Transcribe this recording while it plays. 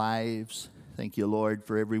lives. Thank you, Lord,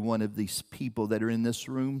 for every one of these people that are in this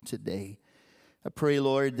room today. I pray,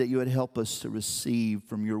 Lord, that you would help us to receive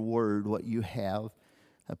from your word what you have.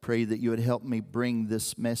 I pray that you would help me bring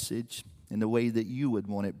this message in the way that you would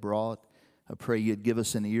want it brought. I pray you'd give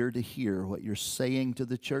us an ear to hear what you're saying to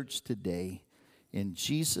the church today. In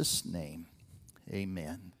Jesus' name,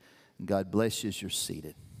 amen. And God bless you as you're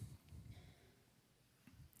seated.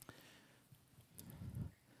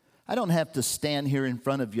 I don't have to stand here in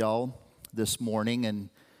front of y'all this morning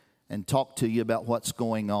and talk to you about what's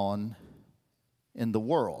going on in the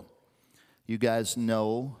world. You guys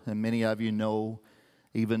know, and many of you know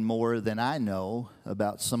even more than I know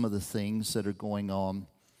about some of the things that are going on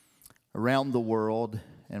around the world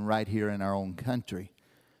and right here in our own country.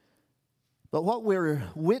 But what we're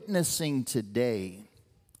witnessing today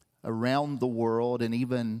around the world and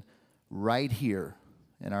even right here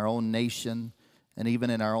in our own nation and even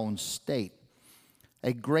in our own state,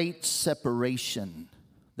 a great separation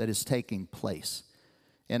that is taking place.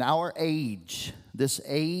 In our age, this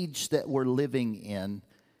age that we're living in,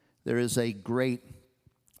 there is a great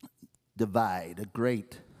divide, a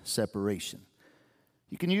great separation.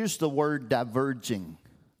 You can use the word diverging.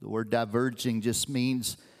 The word diverging just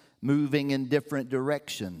means moving in different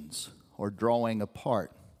directions or drawing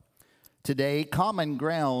apart. Today, common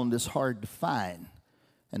ground is hard to find.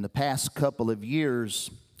 And the past couple of years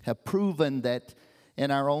have proven that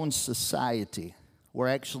in our own society, we're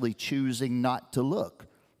actually choosing not to look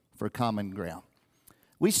for common ground.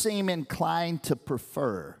 We seem inclined to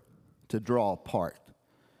prefer to draw apart.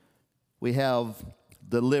 We have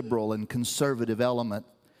the liberal and conservative element,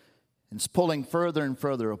 and it's pulling further and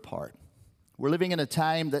further apart. We're living in a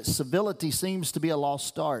time that civility seems to be a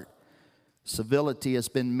lost art. Civility has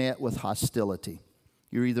been met with hostility.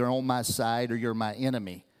 You're either on my side or you're my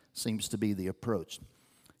enemy, seems to be the approach.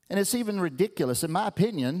 And it's even ridiculous, in my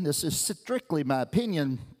opinion. This is strictly my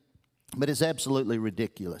opinion, but it's absolutely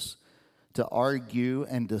ridiculous to argue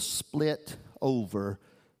and to split over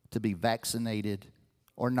to be vaccinated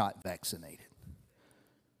or not vaccinated.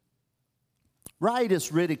 Right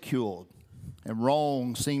is ridiculed and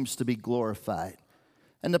wrong seems to be glorified.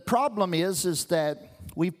 And the problem is that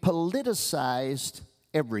we've politicized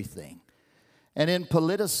everything. And in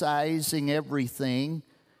politicizing everything,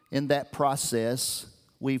 in that process,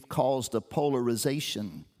 we've caused a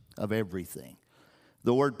polarization of everything.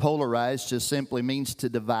 The word polarized just simply means to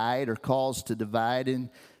divide or cause to divide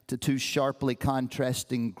into two sharply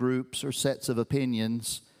contrasting groups or sets of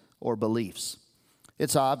opinions or beliefs.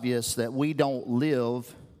 It's obvious that we don't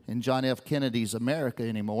live in John F. Kennedy's America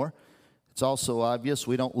anymore. It's also obvious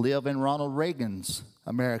we don't live in Ronald Reagan's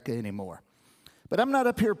America anymore. But I'm not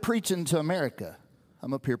up here preaching to America.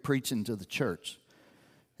 I'm up here preaching to the church.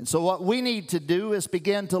 And so what we need to do is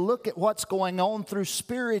begin to look at what's going on through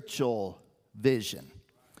spiritual vision.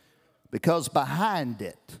 Because behind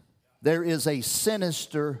it, there is a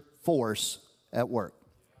sinister force at work.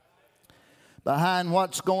 Behind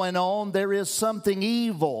what's going on, there is something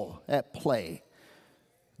evil at play.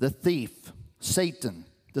 The thief, Satan,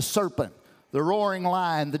 the serpent, the roaring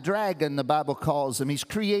lion, the dragon, the Bible calls him. He's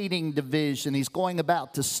creating division. He's going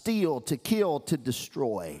about to steal, to kill, to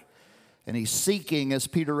destroy. And he's seeking, as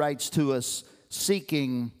Peter writes to us,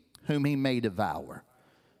 seeking whom he may devour.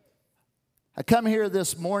 I come here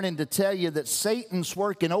this morning to tell you that Satan's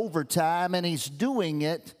working overtime and he's doing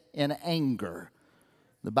it in anger.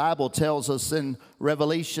 The Bible tells us in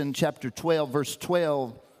Revelation chapter 12, verse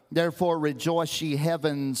 12, "Therefore rejoice, ye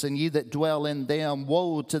heavens, and ye that dwell in them.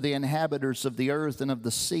 Woe to the inhabitants of the earth and of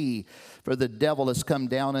the sea, for the devil is come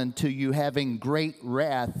down unto you, having great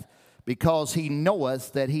wrath, because he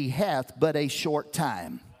knoweth that he hath but a short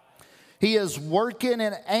time." He is working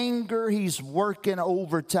in anger. He's working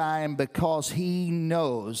overtime because he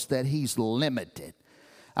knows that he's limited.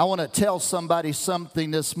 I want to tell somebody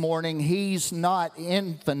something this morning. He's not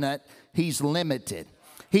infinite. He's limited.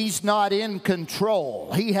 He's not in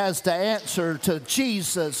control. He has to answer to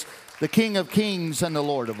Jesus, the King of Kings and the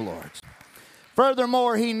Lord of Lords.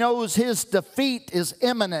 Furthermore, he knows his defeat is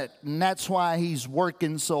imminent, and that's why he's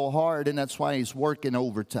working so hard, and that's why he's working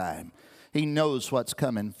overtime. He knows what's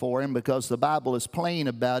coming for him because the Bible is plain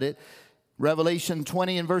about it. Revelation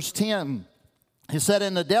 20 and verse 10. He said,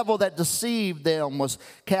 "And the devil that deceived them was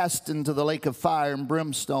cast into the lake of fire and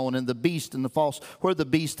brimstone, and the beast and the false, where the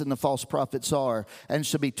beast and the false prophets are, and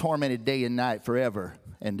shall be tormented day and night forever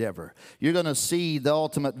and ever." You're going to see the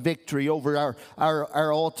ultimate victory over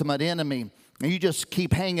our ultimate enemy. And you just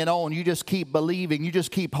keep hanging on. You just keep believing. You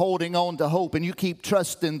just keep holding on to hope. And you keep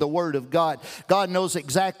trusting the Word of God. God knows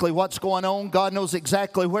exactly what's going on. God knows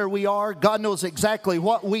exactly where we are. God knows exactly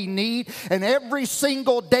what we need. And every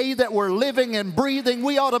single day that we're living and breathing,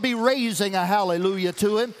 we ought to be raising a hallelujah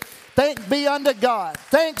to Him. Thanks be unto God.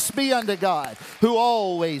 Thanks be unto God, who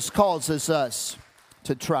always causes us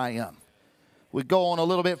to triumph. We go on a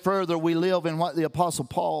little bit further. We live in what the Apostle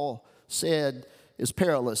Paul said is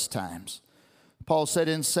perilous times. Paul said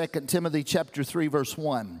in 2 Timothy chapter 3, verse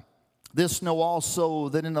 1, "This know also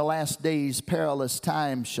that in the last days perilous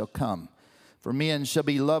times shall come. For men shall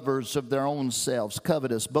be lovers of their own selves,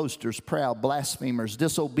 covetous, boasters, proud, blasphemers,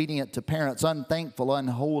 disobedient to parents, unthankful,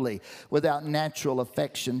 unholy, without natural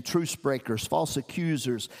affection, truce breakers, false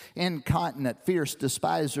accusers, incontinent, fierce,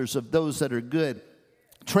 despisers of those that are good,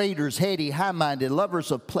 traitors, heady, high-minded,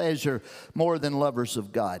 lovers of pleasure more than lovers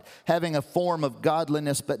of God, having a form of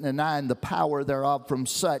godliness but denying the power thereof. From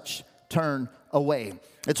such turn away."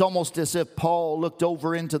 It's almost as if Paul looked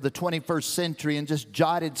over into the 21st century and just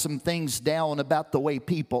jotted some things down about the way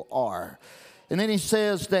people are. And then he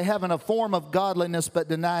says, "They having a form of godliness but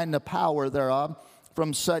denying the power thereof.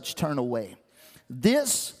 From such turn away."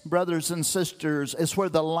 This, brothers and sisters, is where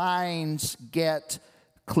the lines get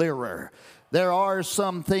clearer. There are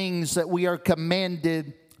some things that we are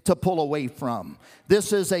commanded to pull away from.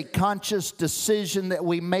 This is a conscious decision that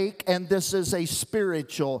we make, and this is a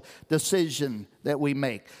spiritual decision that we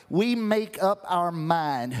make. We make up our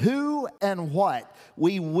mind who and what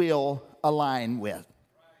we will align with.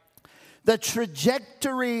 The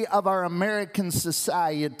trajectory of our American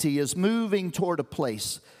society is moving toward a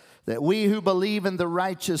place that we who believe in the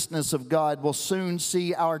righteousness of God will soon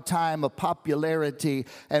see our time of popularity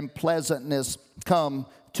and pleasantness come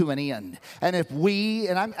to an end. And if we,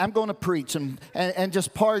 and I'm going to preach, and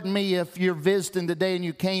just pardon me if you're visiting today and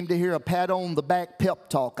you came to hear a pat on the back pep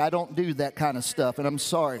talk. I don't do that kind of stuff, and I'm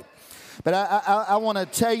sorry. But I want to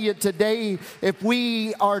tell you today, if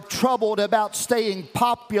we are troubled about staying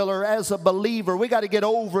popular as a believer, we got to get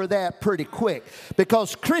over that pretty quick.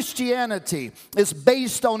 Because Christianity is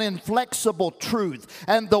based on inflexible truth.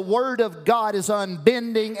 And the Word of God is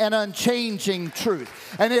unbending and unchanging truth.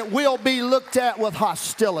 And it will be looked at with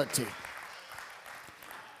hostility.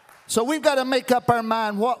 So we've got to make up our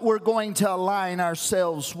mind what we're going to align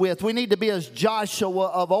ourselves with. We need to be as Joshua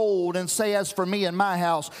of old and say, "As for me and my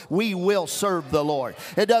house, we will serve the Lord."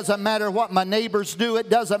 It doesn't matter what my neighbors do. It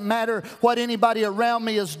doesn't matter what anybody around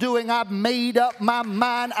me is doing. I've made up my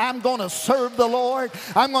mind. I'm going to serve the Lord.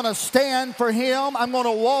 I'm going to stand for Him. I'm going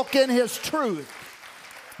to walk in His truth.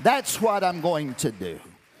 That's what I'm going to do.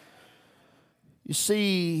 You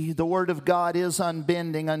see, the Word of God is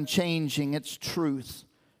unbending, unchanging. It's truth.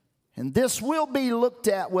 And this will be looked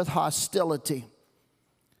at with hostility.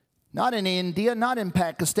 Not in India, not in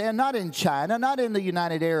Pakistan, not in China, not in the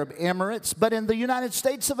United Arab Emirates, but in the United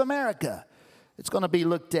States of America. It's going to be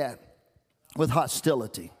looked at with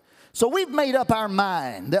hostility. So we've made up our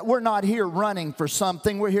mind that we're not here running for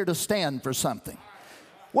something. We're here to stand for something.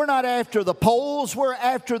 We're not after the polls. We're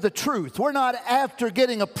after the truth. We're not after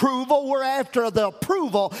getting approval. We're after the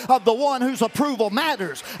approval of the one whose approval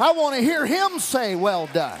matters. I want to hear Him say, "Well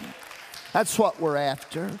done." That's what we're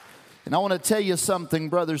after. And I want to tell you something,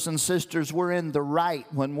 brothers and sisters. We're in the right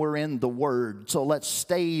when we're in the Word. So let's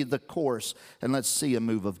stay the course and let's see a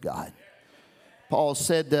move of God. Paul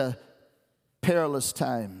said the perilous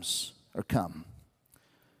times are come.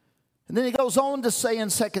 And then he goes on to say in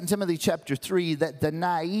 2 Timothy chapter 3 that the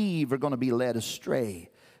naive are going to be led astray.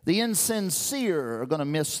 The insincere are going to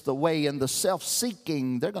miss the way, and the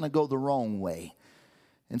self-seeking, they're going to go the wrong way.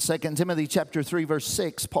 In 2 Timothy chapter 3, verse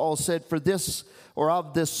 6, Paul said, "For this or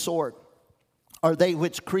of this sort are they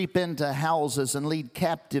which creep into houses and lead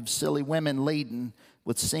captive silly women laden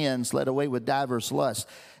with sins, led away with divers lusts,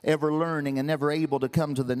 ever learning and never able to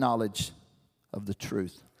come to the knowledge of the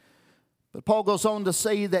truth." But Paul goes on to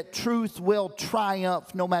say that truth will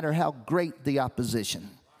triumph no matter how great the opposition.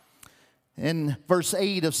 In verse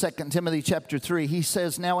 8 of 2 Timothy chapter 3, he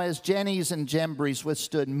says, "Now as Jannes and Jambres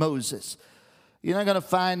withstood Moses." You're not going to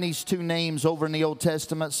find these two names over in the Old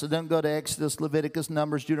Testament, so don't go to Exodus, Leviticus,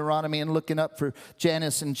 Numbers, Deuteronomy and looking up for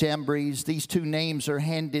Jannes and Jambres. These two names are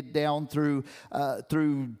handed down through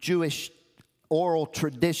Jewish oral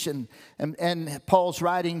tradition. And Paul's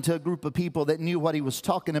writing to a group of people that knew what he was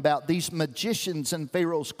talking about, these magicians in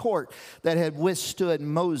Pharaoh's court that had withstood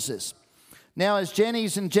Moses. "Now as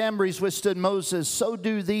Jannes and Jambres withstood Moses, so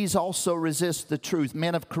do these also resist the truth.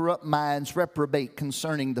 Men of corrupt minds reprobate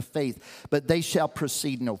concerning the faith, but they shall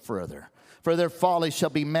proceed no further. For their folly shall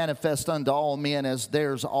be manifest unto all men, as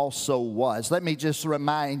theirs also was. Let me just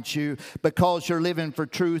remind you, because you're living for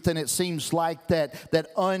truth and it seems like that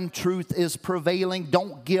untruth is prevailing,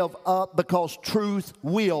 don't give up, because truth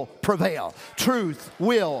will prevail. Truth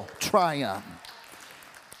will triumph.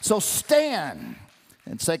 So stand.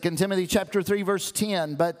 In 2 Timothy chapter 3, verse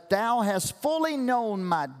 10, but thou hast fully known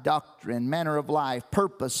my doctrine, manner of life,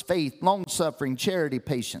 purpose, faith, longsuffering, charity,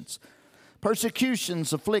 patience,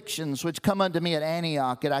 persecutions, afflictions, which come unto me at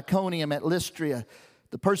Antioch, at Iconium, at Lystra,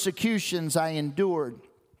 the persecutions I endured.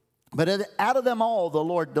 But out of them all the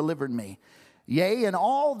Lord delivered me. Yea, and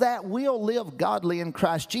all that will live godly in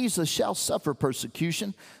Christ Jesus shall suffer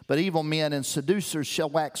persecution, but evil men and seducers shall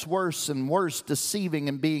wax worse and worse, deceiving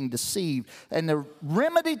and being deceived. And the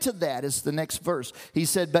remedy to that is the next verse. He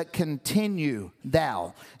said, but continue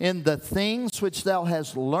thou in the things which thou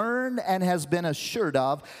hast learned and hast been assured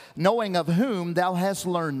of, knowing of whom thou hast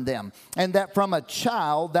learned them, and that from a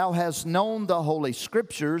child thou hast known the holy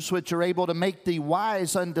scriptures, which are able to make thee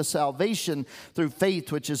wise unto salvation through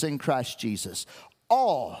faith which is in Christ Jesus.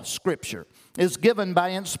 All Scripture is given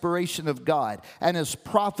by inspiration of God and is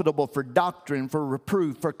profitable for doctrine, for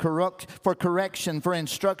reproof, for correction, for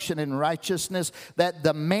instruction in righteousness, that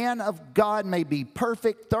the man of God may be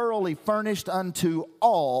perfect, thoroughly furnished unto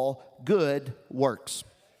all good works.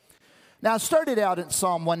 Now, I started out in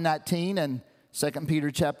Psalm 119 and 2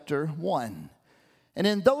 Peter chapter 1. And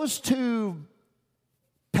in those two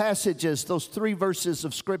passages, those three verses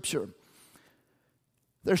of Scripture,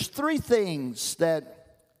 there's three things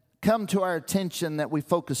that come to our attention that we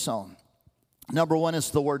focus on. Number one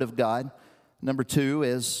is the Word of God. Number two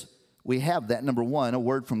is we have that. Number one, a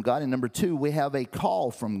word from God. And number two, we have a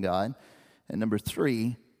call from God. And number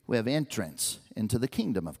three, we have entrance into the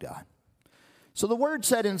kingdom of God. So the word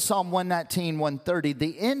said in Psalm 119, 130,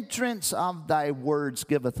 the entrance of thy words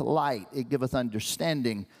giveth light. It giveth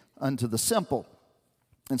understanding unto the simple.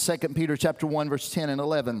 In 2 Peter chapter 1, verse 10 and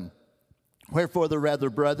 11, wherefore the rather,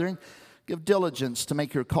 brethren, give diligence to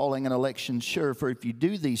make your calling and election sure. For if you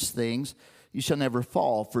do these things, you shall never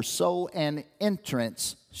fall. For so an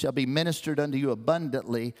entrance shall be ministered unto you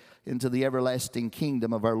abundantly into the everlasting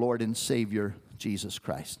kingdom of our Lord and Savior, Jesus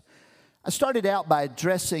Christ. I started out by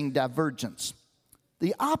addressing divergence.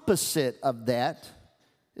 The opposite of that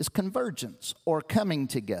is convergence, or coming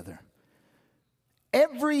together.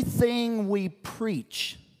 Everything we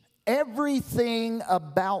preach, everything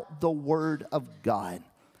about the Word of God,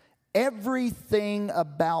 everything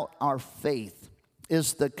about our faith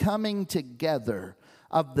is the coming together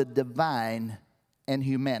of the divine and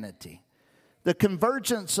humanity. The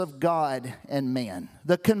convergence of God and man,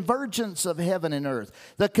 the convergence of heaven and earth,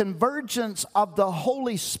 the convergence of the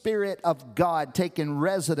Holy Spirit of God taking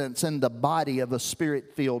residence in the body of a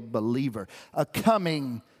Spirit-filled believer, a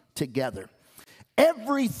coming together.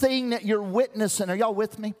 Everything that you're witnessing, are y'all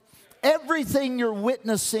with me? Everything you're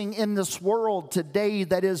witnessing in this world today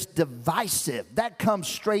that is divisive, that comes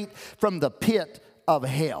straight from the pit of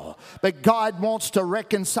hell. But God wants to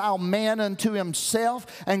reconcile man unto himself,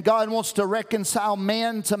 and God wants to reconcile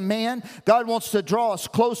man to man. God wants to draw us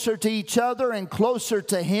closer to each other and closer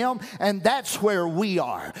to him, and that's where we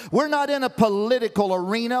are. We're not in a political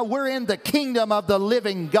arena. We're in the kingdom of the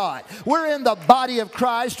living God. We're in the body of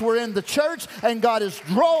Christ. We're in the church, and God is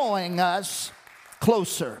drawing us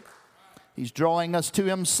closer. He's drawing us to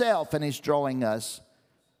himself, and he's drawing us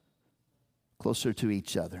closer to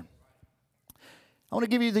each other. I want to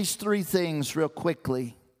give you these three things real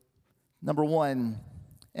quickly. Number one,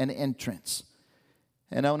 an entrance.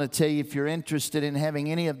 And I want to tell you, if you're interested in having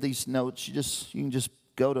any of these notes, you can just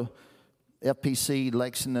go to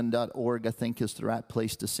fpclexington.org, I think is the right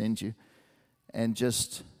place to send you. And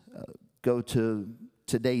just go to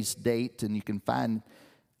today's date, and you can find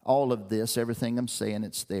all of this, everything I'm saying,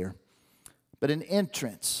 it's there. But an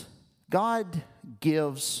entrance. God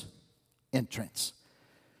gives entrance.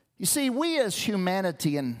 You see, we as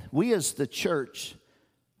humanity and we as the church,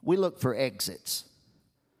 we look for exits.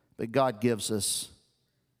 But God gives us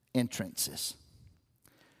entrances.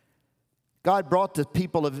 God brought the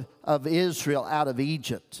people of Israel out of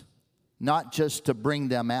Egypt, not just to bring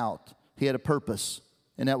them out. He had a purpose,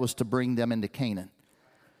 and that was to bring them into Canaan.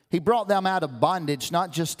 He brought them out of bondage,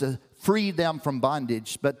 not just to free them from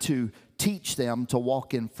bondage, but to teach them to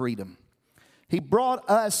walk in freedom. He brought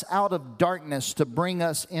us out of darkness to bring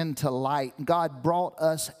us into light. God brought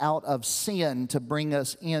us out of sin to bring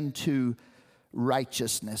us into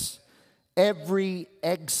righteousness. Every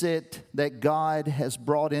exit that God has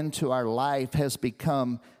brought into our life has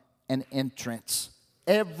become an entrance.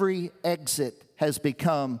 Every exit has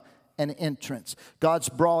become an entrance. God's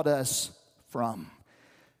brought us from.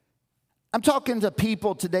 I'm talking to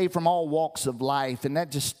people today from all walks of life, and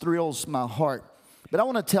that just thrills my heart. But I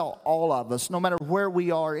want to tell all of us, no matter where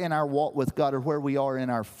we are in our walk with God or where we are in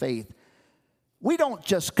our faith, we don't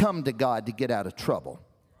just come to God to get out of trouble.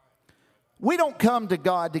 We don't come to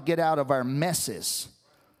God to get out of our messes.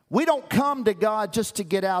 We don't come to God just to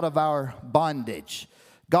get out of our bondage.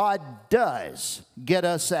 God does get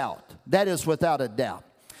us out. That is without a doubt.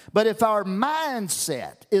 But if our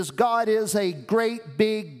mindset is God is a great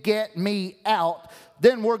big get me out,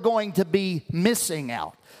 then we're going to be missing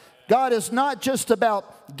out. God is not just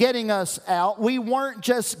about getting us out. We weren't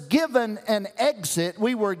just given an exit,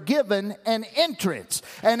 we were given an entrance.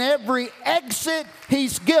 And every exit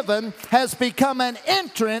He's given has become an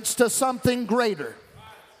entrance to something greater.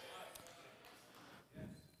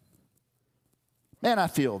 Man, I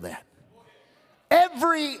feel that.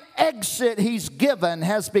 Every exit He's given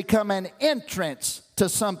has become an entrance to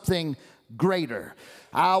something greater.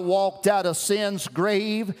 I walked out of sin's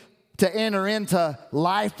grave to enter into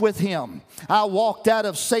life with Him. I walked out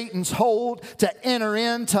of Satan's hold to enter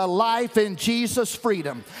into life in Jesus'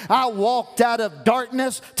 freedom. I walked out of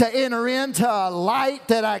darkness to enter into a light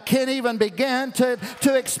that I can't even begin to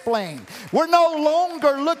explain. We're no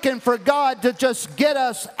longer looking for God to just get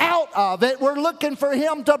us out of it. We're looking for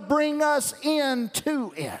Him to bring us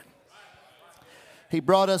into it. He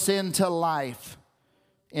brought us into life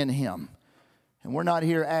in Him. And we're not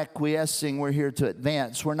here acquiescing, we're here to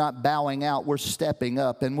advance. We're not bowing out, we're stepping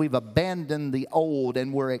up. And we've abandoned the old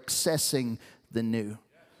and we're accessing the new.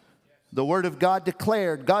 The Word of God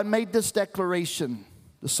declared, God made this declaration,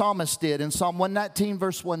 the psalmist did in Psalm 119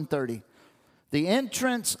 verse 130. The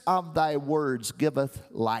entrance of thy words giveth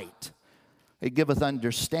light. It giveth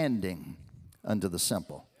understanding unto the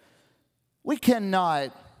simple. We cannot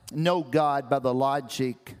know God by the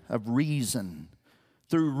logic of reason.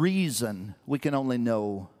 Through reason, we can only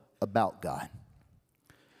know about God.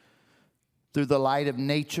 Through the light of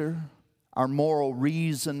nature, our moral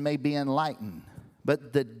reason may be enlightened,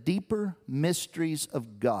 but the deeper mysteries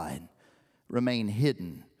of God remain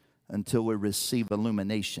hidden until we receive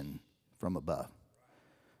illumination from above.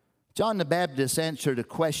 John the Baptist answered a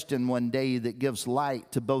question one day that gives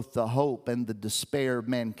light to both the hope and the despair of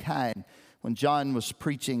mankind. When John was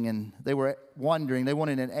preaching and they were wondering, they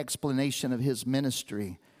wanted an explanation of his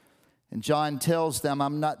ministry. And John tells them,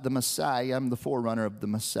 I'm not the Messiah, I'm the forerunner of the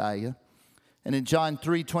Messiah. And in John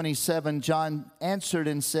 3:27, John answered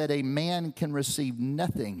and said, a man can receive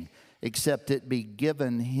nothing except it be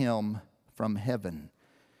given him from heaven.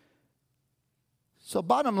 So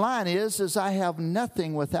bottom line is I have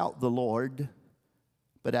nothing without the Lord,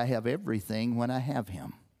 but I have everything when I have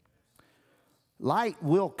Him. Light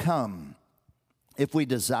will come if we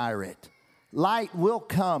desire it. Light will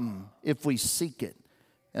come if we seek it.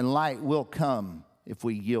 And light will come if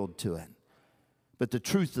we yield to it. But the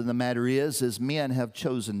truth of the matter is men have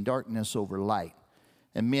chosen darkness over light.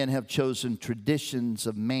 And men have chosen traditions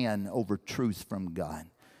of man over truth from God.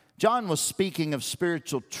 John was speaking of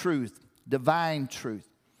spiritual truth, divine truth.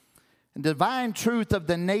 And divine truth of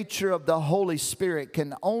the nature of the Holy Spirit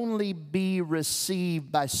can only be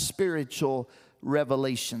received by spiritual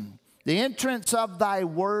revelation. The entrance of thy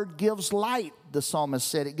word gives light, the psalmist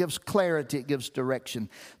said. It gives clarity, it gives direction.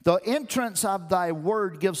 The entrance of thy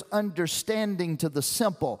word gives understanding to the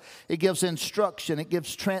simple. It gives instruction, it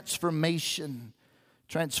gives transformation,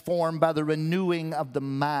 transformed by the renewing of the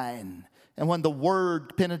mind. And when the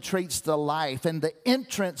word penetrates the life and the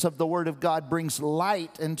entrance of the word of God brings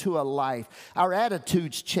light into a life, our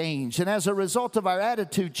attitudes change. And as a result of our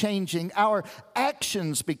attitude changing, our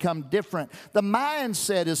actions become different. The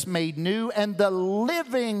mindset is made new and the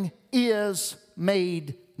living is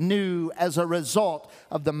made new as a result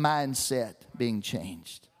of the mindset being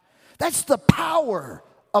changed. That's the power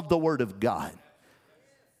of the word of God.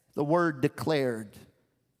 The word declared.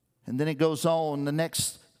 And then it goes on, the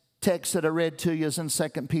next text that I read to you is in 2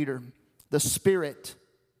 Peter. The Spirit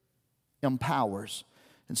empowers.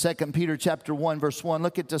 In 2 Peter chapter 1, verse 1,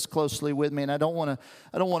 look at this closely with me, and I don't want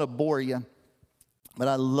to bore you, but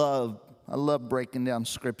I love breaking down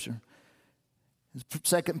Scripture.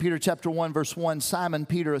 2 Peter chapter 1, verse 1, Simon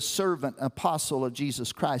Peter, a servant, apostle of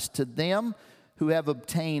Jesus Christ, to them who have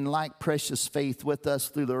obtained like precious faith with us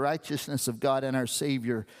through the righteousness of God and our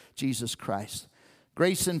Savior, Jesus Christ.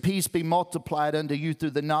 Grace and peace be multiplied unto you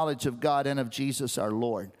through the knowledge of God and of Jesus our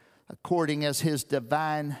Lord, according as His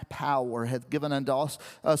divine power hath given unto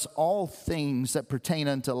us all things that pertain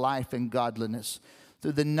unto life and godliness,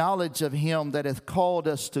 through the knowledge of Him that hath called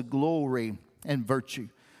us to glory and virtue,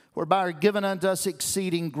 whereby are given unto us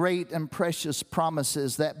exceeding great and precious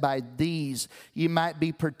promises, that by these ye might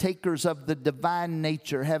be partakers of the divine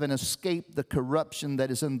nature, having escaped the corruption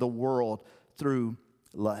that is in the world through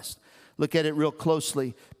lust. Look at it real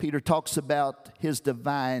closely. Peter talks about his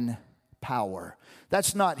divine power.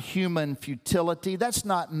 That's not human futility. That's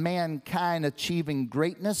not mankind achieving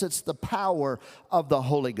greatness. It's the power of the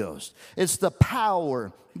Holy Ghost. It's the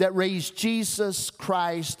power that raised Jesus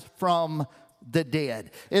Christ from the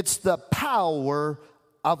dead. It's the power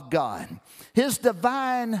of God. His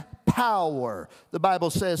divine power, the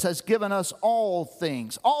Bible says, has given us all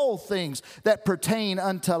things that pertain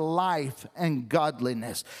unto life and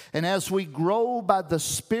godliness. And as we grow by the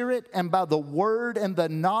Spirit and by the Word and the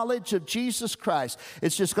knowledge of Jesus Christ,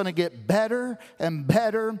 it's just going to get better and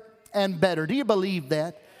better and better. Do you believe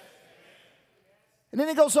that? And then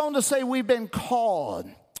he goes on to say we've been called.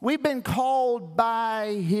 We've been called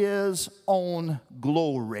by His own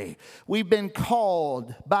glory. We've been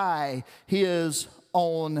called by His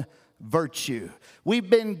own virtue. We've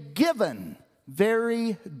been given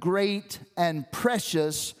very great and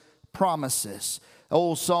precious promises. The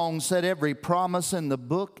old song said, every promise in the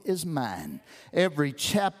book is mine. Every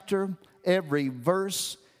chapter, every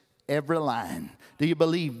verse, every line. Do you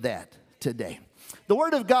believe that today? The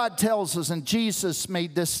Word of God tells us, and Jesus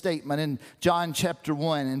made this statement in John chapter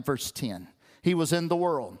 1 and verse 10. He was in the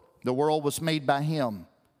world. The world was made by Him,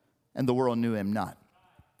 and the world knew Him not.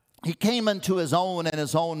 He came unto His own, and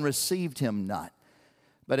His own received Him not.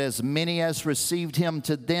 But as many as received Him,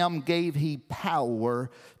 to them gave He power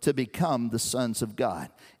to become the sons of God,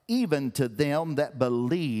 even to them that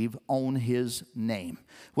believe on His name,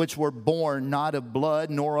 which were born not of blood,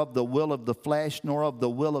 nor of the will of the flesh, nor of the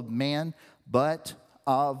will of man, but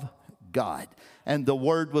of God. And the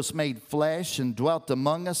Word was made flesh and dwelt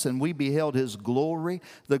among us, and we beheld His glory,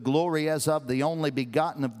 the glory as of the only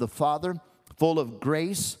begotten of the Father, full of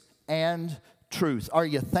grace and truth. Are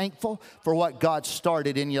you thankful for what God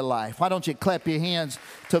started in your life? Why don't you clap your hands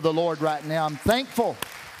to the Lord right now? I'm thankful.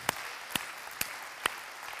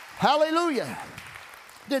 Hallelujah.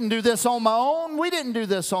 Didn't do this on my own. We didn't do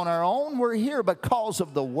this on our own. We're here because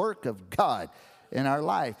of the work of God in our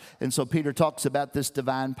life. And so Peter talks about this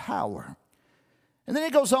divine power. And then he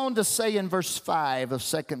goes on to say in verse 5 of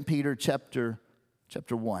 2 Peter chapter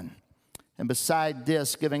 1, and beside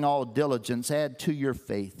this, giving all diligence, add to your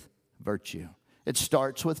faith virtue. It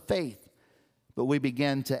starts with faith, but we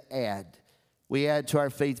begin to add. We add to our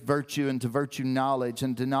faith virtue, and to virtue knowledge,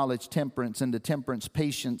 and to knowledge temperance, and to temperance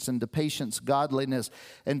patience, and to patience godliness,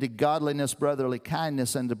 and to godliness brotherly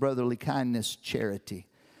kindness, and to brotherly kindness charity.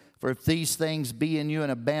 For if these things be in you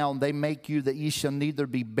and abound, they make you that ye shall neither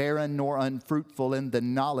be barren nor unfruitful in the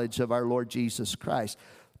knowledge of our Lord Jesus Christ.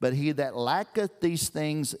 But he that lacketh these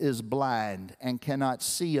things is blind, and cannot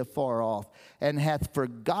see afar off, and hath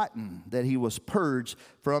forgotten that he was purged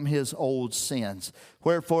from his old sins.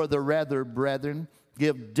 Wherefore the rather, brethren,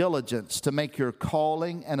 give diligence to make your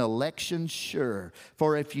calling and election sure.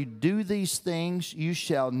 For if you do these things, you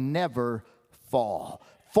shall never fall.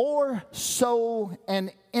 For so an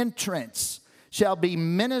entrance shall be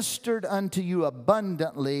ministered unto you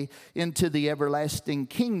abundantly into the everlasting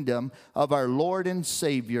kingdom of our Lord and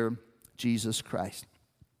Savior, Jesus Christ.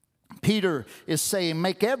 Peter is saying,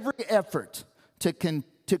 make every effort to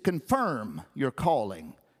confirm your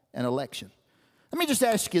calling and election. Let me just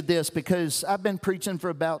ask you this, because I've been preaching for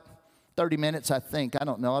about 30 minutes, I think. I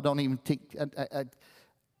don't know. I don't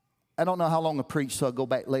know how long I preached, so I'll go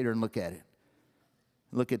back later and look at it.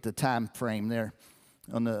 Look at the time frame there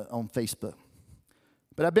on Facebook.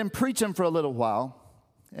 But I've been preaching for a little while,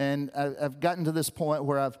 and I've gotten to this point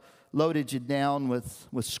where I've loaded you down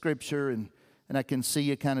with Scripture, and I can see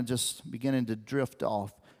you kind of just beginning to drift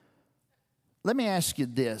off. Let me ask you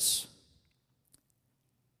this.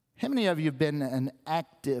 How many of you have been an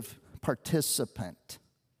active participant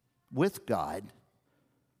with God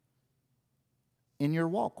in your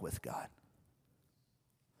walk with God?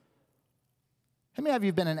 How many of you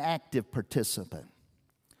have been an active participant?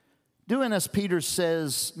 Doing as Peter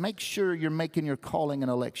says, make sure you're making your calling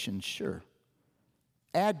and election sure.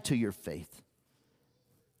 Add to your faith.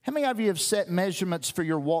 How many of you have set measurements for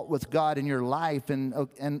your walk with God in your life and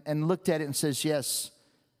looked at it and says, yes,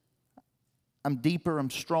 I'm deeper, I'm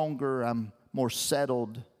stronger, I'm more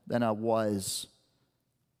settled than I was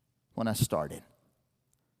when I started.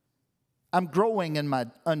 I'm growing in my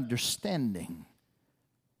understanding.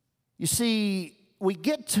 You see, we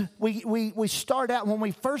start out, when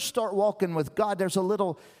we first start walking with God,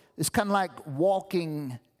 it's kind of like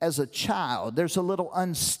walking as a child, there's a little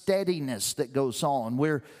unsteadiness that goes on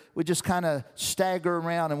where we just kind of stagger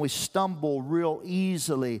around and we stumble real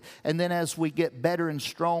easily. And then as we get better and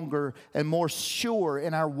stronger and more sure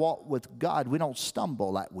in our walk with God, we don't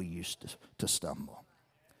stumble like we used to stumble.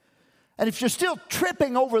 And if you're still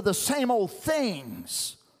tripping over the same old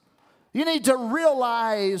things, you need to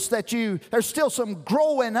realize that there's still some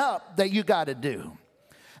growing up that you got to do.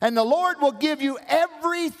 And the Lord will give you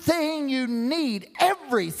everything you need.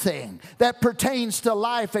 Everything that pertains to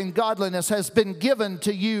life and godliness has been given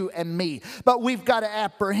to you and me. But we've got to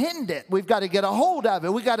apprehend it. We've got to get a hold of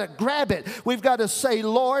it. We've got to grab it. We've got to say,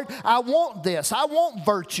 Lord, I want this. I want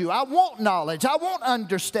virtue. I want knowledge. I want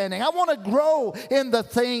understanding. I want to grow in the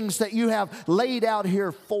things that you have laid out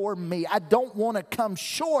here for me. I don't want to come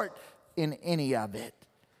short in any of it.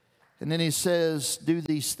 And then he says, do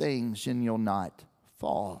these things and you'll not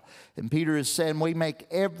fall. And Peter is saying we make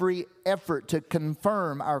every effort to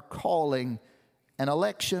confirm our calling and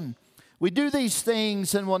election. We do these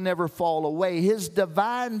things and we'll never fall away. His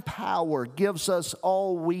divine power gives us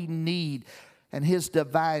all we need, and His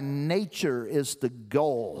divine nature is the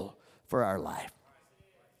goal for our life.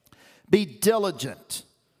 Be diligent.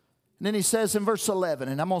 And then he says in verse 11,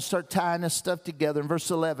 and I'm going to start tying this stuff together. In verse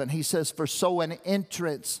 11, he says, for so an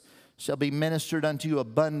entrance shall be ministered unto you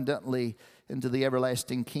abundantly into the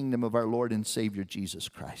everlasting kingdom of our Lord and Savior Jesus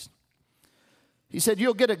Christ. He said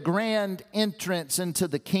you'll get a grand entrance into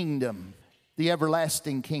the kingdom, the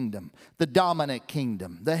everlasting kingdom, the dominant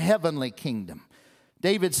kingdom, the heavenly kingdom.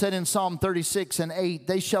 David said in Psalm 36:8,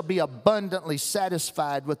 they shall be abundantly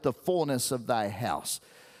satisfied with the fullness of thy house.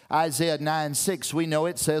 Isaiah 9:6, we know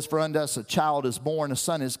it says, for unto us a child is born, a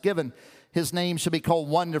son is given. His name shall be called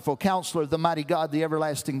Wonderful Counselor, the Mighty God, the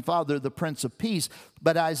Everlasting Father, the Prince of Peace.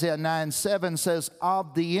 But Isaiah 9:7 says,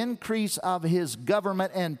 of the increase of His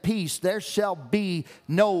government and peace, there shall be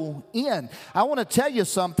no end. I want to tell you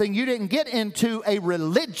something. You didn't get into a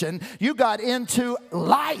religion. You got into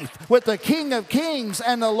life with the King of Kings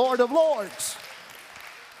and the Lord of Lords.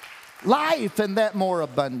 Life, and that more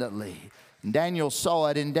abundantly. Daniel saw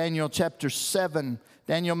it in Daniel chapter 7.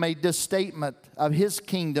 Daniel made this statement of his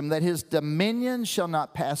kingdom, that his dominion shall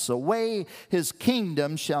not pass away, his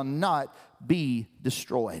kingdom shall not be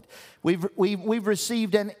destroyed. We've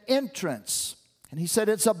received an entrance, and he said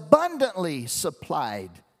it's abundantly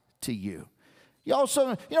supplied to you. You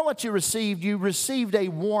also, you know what you received? You received a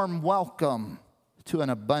warm welcome to an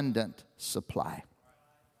abundant supply.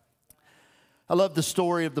 I love the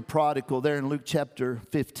story of the prodigal there in Luke chapter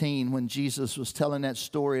 15 when Jesus was telling that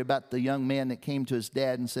story about the young man that came to his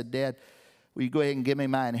dad and said, Dad, will you go ahead and give me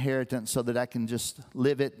my inheritance so that I can just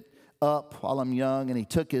live it up while I'm young? And he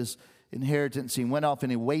took his inheritance, he went off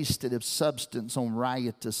and he wasted his substance on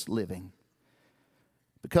riotous living.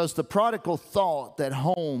 Because the prodigal thought that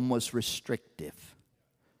home was restrictive.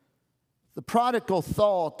 The prodigal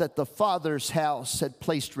thought that the father's house had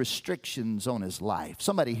placed restrictions on his life.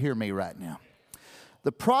 Somebody hear me right now.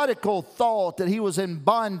 The prodigal thought that he was in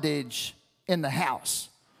bondage in the house.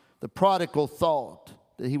 The prodigal thought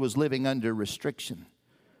that he was living under restriction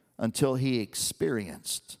until he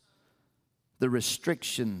experienced the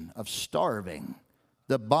restriction of starving,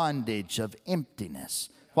 the bondage of emptiness,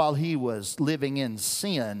 while he was living in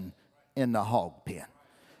sin in the hog pen.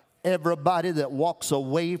 Everybody that walks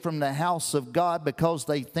away from the house of God because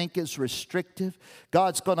they think it's restrictive,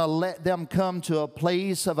 God's going to let them come to a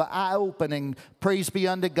place of an eye-opening, praise be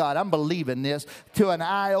unto God, I'm believing this, to an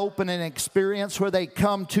eye-opening experience where they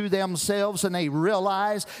come to themselves and they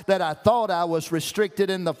realize that I thought I was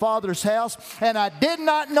restricted in the Father's house and I did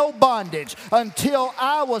not know bondage until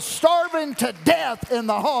I was starving to death in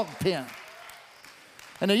the hog pen.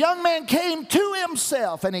 And the young man came to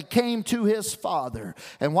himself, and he came to his father.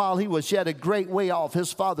 And while he was yet a great way off,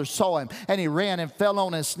 his father saw him, and he ran and fell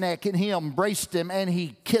on his neck, and he embraced him, and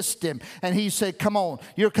he kissed him. And he said, come on,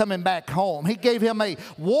 you're coming back home. He gave him a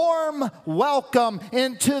warm welcome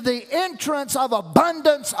into the entrance of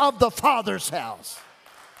abundance of the Father's house.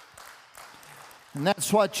 And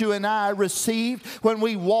that's what you and I received when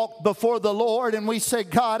we walked before the Lord and we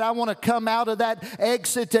said, God, I want to come out of that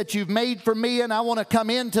exit that you've made for me, and I want to come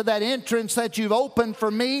into that entrance that you've opened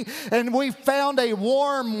for me. And we found a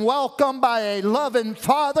warm welcome by a loving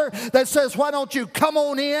Father that says, why don't you come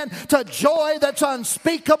on in to joy that's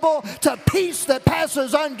unspeakable, to peace that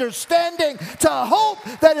passes understanding, to hope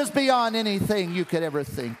that is beyond anything you could ever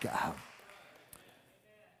think of.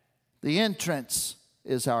 The entrance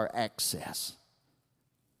is our access.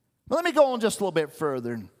 Let me go on just a little bit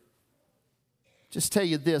further and just tell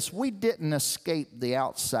you this. We didn't escape the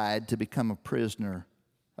outside to become a prisoner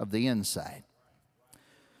of the inside.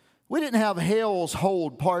 We didn't have hell's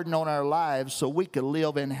hold pardon on our lives so we could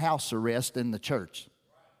live in house arrest in the church.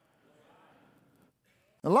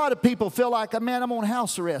 A lot of people feel like, man, I'm on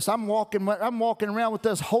house arrest. I'm walking around with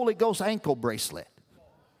this Holy Ghost ankle bracelet.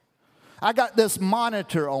 I got this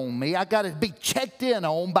monitor on me. I got to be checked in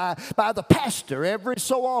on by the pastor every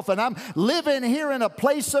so often. I'm living here in a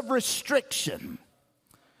place of restriction.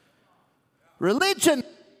 Religion is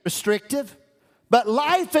restrictive, but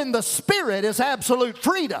life in the Spirit is absolute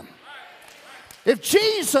freedom. If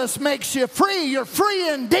Jesus makes you free, you're free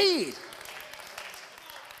indeed.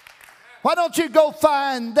 Why don't you go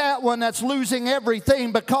find that one that's losing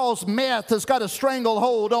everything because meth has got a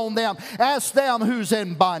stranglehold on them? Ask them who's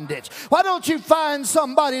in bondage. Why don't you find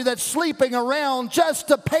somebody that's sleeping around just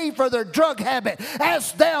to pay for their drug habit?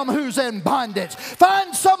 Ask them who's in bondage.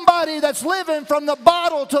 Find somebody that's living from the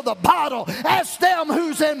bottle to the bottle. Ask them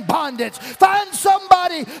who's in bondage. Find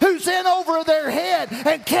somebody who's in over their head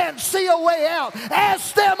and can't see a way out.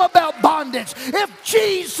 Ask them about bondage. If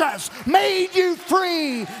Jesus made you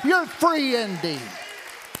free, you're free indeed.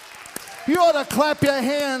 You ought to clap your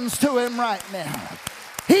hands to him right now.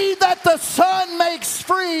 He that the Son makes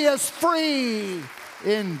free is free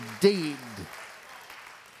indeed.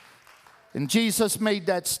 And Jesus made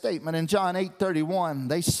that statement in John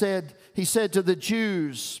 8:31. He said to the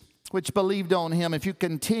Jews which believed on him, if you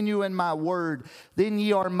continue in my word, then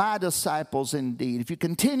ye are my disciples indeed. If you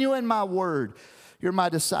continue in my word, you're my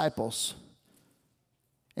disciples.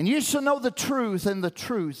 And you shall know the truth, and the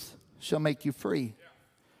truth shall make you free.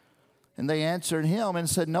 And they answered him and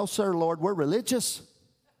said, no, sir, Lord, we're religious.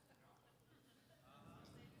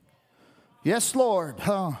 Yes, Lord.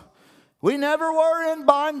 We never were in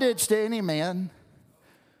bondage to any man.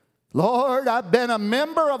 Lord, I've been a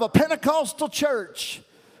member of a Pentecostal church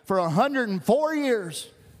for 104 years.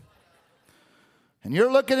 And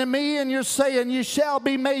you're looking at me and you're saying you shall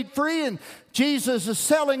be made free. And Jesus is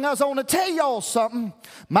telling us, I want to tell y'all something.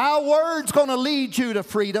 My word's going to lead you to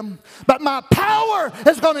freedom. But my power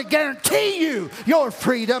is going to guarantee you your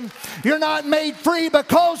freedom. You're not made free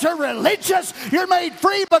because you're religious. You're made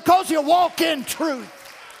free because you walk in truth.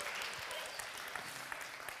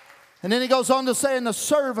 And then he goes on to say, and the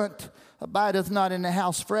servant abideth not in the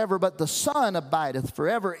house forever, but the Son abideth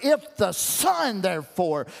forever. If the Son,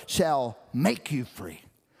 therefore, shall make you free,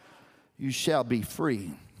 you shall be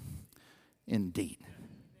free indeed.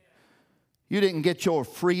 You didn't get your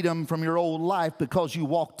freedom from your old life because you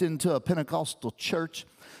walked into a Pentecostal church.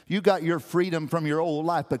 You got your freedom from your old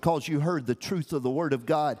life because you heard the truth of the Word of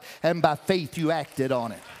God, and by faith you acted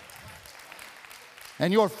on it.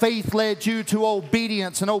 And your faith led you to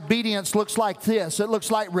obedience. And obedience looks like this. It looks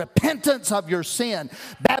like repentance of your sin.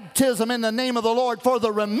 Baptism in the name of the Lord for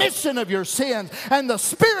the remission of your sins. And the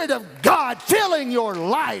Spirit of God filling your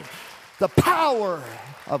life. The power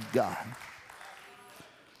of God.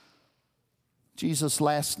 Jesus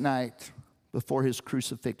last night before his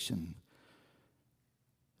crucifixion,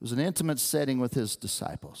 it was an intimate setting with his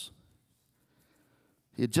disciples.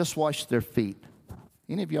 He had just washed their feet.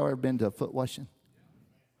 Any of y'all ever been to a foot washing?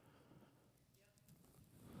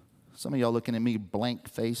 Some of y'all looking at me blank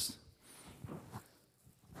face.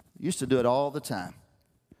 Used to do it all the time.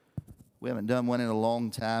 We haven't done one in a long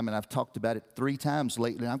time, and I've talked about it 3 times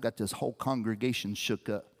lately. I've got this whole congregation shook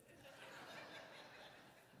up.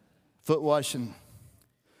 Foot washing.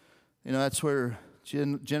 You know, that's where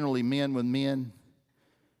generally men with men.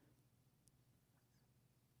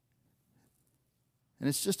 And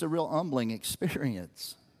it's just a real humbling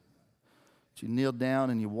experience. You kneel down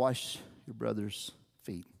and you wash your brother's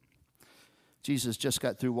feet. Jesus just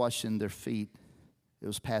got through washing their feet. It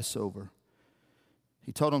was Passover.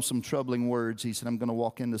 He told them some troubling words. He said, I'm going to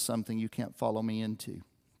walk into something you can't follow me into.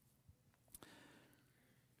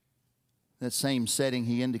 That same setting,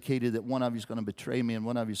 he indicated that one of you is going to betray me and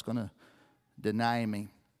one of you is going to deny me.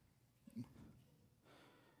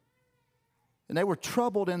 And they were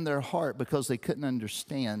troubled in their heart because they couldn't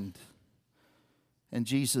understand. And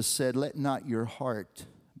Jesus said, let not your heart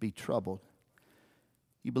be troubled.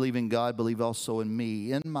 You believe in God, believe also in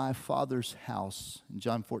me. In my Father's house, in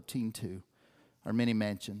John 14:2, are many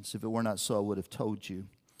mansions. If it were not so, I would have told you.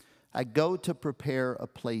 I go to prepare a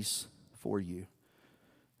place for you.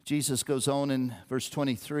 Jesus goes on in verse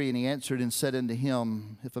 23, and he answered and said unto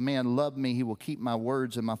him, if a man love me, he will keep my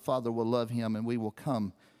words, and my Father will love him, and we will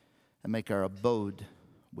come and make our abode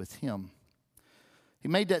with him. He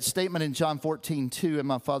made that statement in John 14:2, in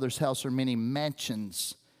my Father's house are many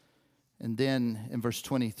mansions. And then in verse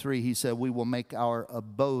 23, he said, we will make our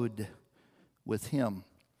abode with him.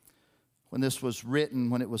 When this was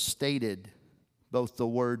written, when it was stated, both the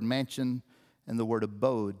word mansion and the word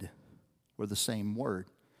abode were the same word.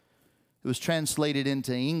 It was translated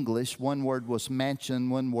into English. One word was mansion,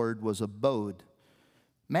 one word was abode.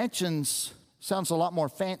 Mansions sounds a lot more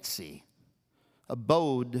fancy.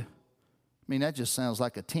 Abode, I mean, that just sounds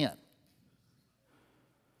like a tent.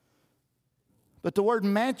 But the word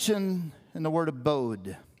mansion and the word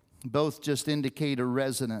abode both just indicate a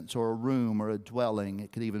residence or a room or a dwelling.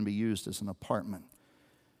 It could even be used as an apartment.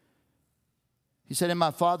 He said, in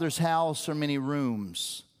my Father's house are many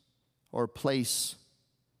rooms, or a place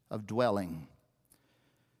of dwelling.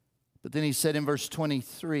 But then he said in verse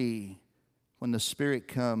 23, when the Spirit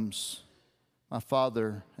comes, my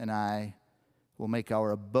Father and I will make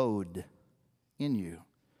our abode in you.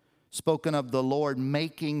 Spoken of the Lord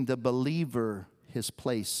making the believer his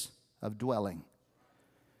place of dwelling.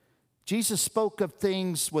 Jesus spoke of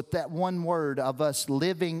things with that one word of us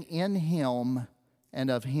living in him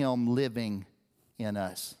and of him living in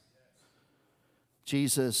us.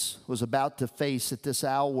 Jesus was about to face at this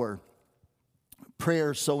hour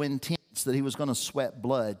prayer so intense that he was going to sweat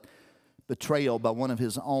blood, betrayal by one of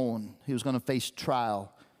his own. He was going to face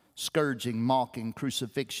trial, scourging, mocking,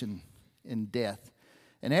 crucifixion, and death.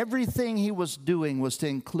 And everything he was doing was to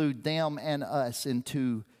include them and us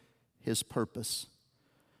into his purpose.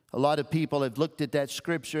 A lot of people have looked at that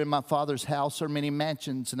scripture, in my Father's house are many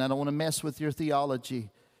mansions, and I don't want to mess with your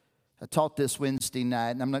theology. I taught this Wednesday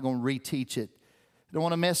night, and I'm not going to reteach it. I don't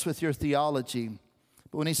want to mess with your theology.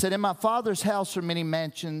 But when he said, in my Father's house are many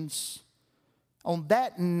mansions, on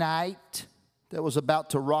that night that was about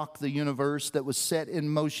to rock the universe, that was set in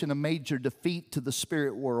motion a major defeat to the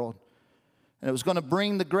spirit world, and it was going to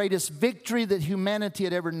bring the greatest victory that humanity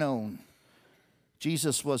had ever known,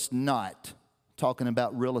 Jesus was not talking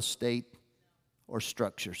about real estate or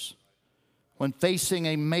structures. When facing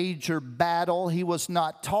a major battle, he was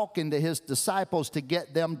not talking to his disciples to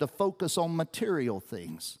get them to focus on material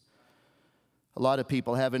things. A lot of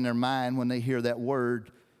people have in their mind when they hear that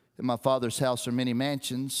word, in my Father's house are many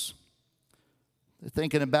mansions, they're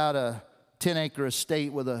thinking about a 10-acre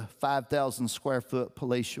estate with a 5,000 square foot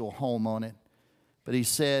palatial home on it. But he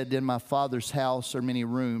said, in my Father's house are many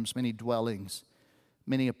rooms, many dwellings,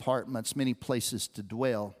 many apartments, many places to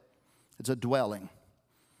dwell. It's a dwelling.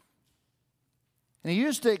 And he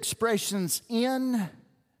used the expressions in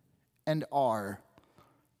and are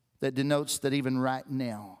that denotes that even right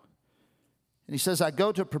now. And he says, I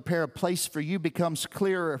go to prepare a place for you, becomes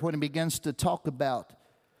clearer when he begins to talk about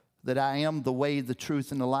that I am the way, the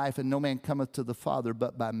truth, and the life, and no man cometh to the Father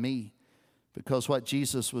but by me. Because what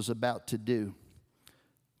Jesus was about to do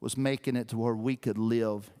was making it to where we could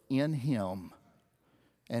live in him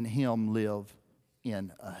and him live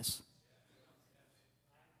in us.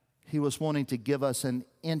 He was wanting to give us an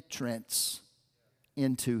entrance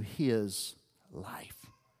into his life.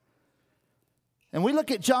 And we look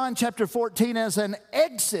at John chapter 14 as an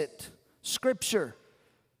exit scripture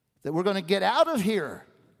that we're going to get out of here.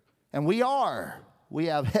 And we are. We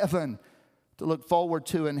have heaven to look forward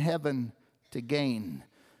to and heaven to gain.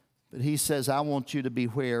 But he says, I want you to be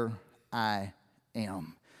where I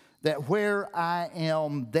am. That where I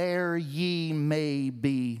am, there ye may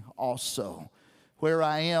be also. Where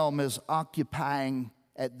I am is occupying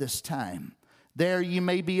at this time. There ye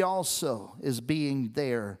may be also is being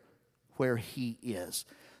there where he is.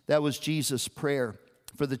 That was Jesus' prayer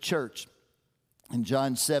for the church. In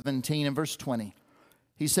John 17 and verse 20,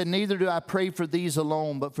 he said, neither do I pray for these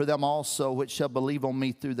alone, but for them also which shall believe on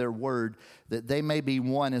me through their word, that they may be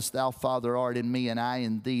one as thou, Father, art in me, and I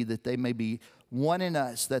in thee, that they may be one in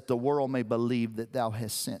us, that the world may believe that thou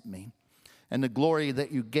hast sent me. And the glory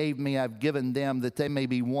that you gave me I've given them, that they may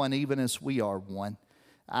be one even as we are one.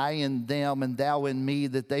 I in them and thou in me,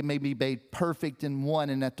 that they may be made perfect in one,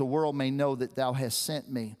 and that the world may know that thou hast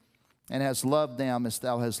sent me, and hast loved them as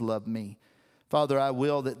thou hast loved me. Father, I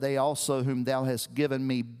will that they also whom thou hast given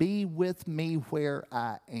me be with me where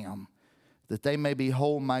I am, that they may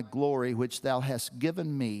behold my glory which thou hast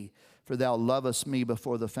given me, for thou lovest me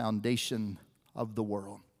before the foundation of the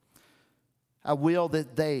world. I will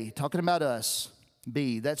that they, talking about us,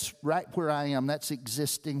 be. That's right where I am. That's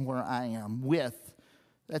existing where I am. With,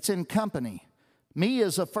 that's in company. Me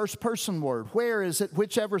is a first person word. Where is it?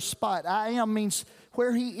 Whichever spot. I am means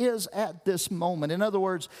where he is at this moment. In other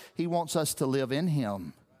words, he wants us to live in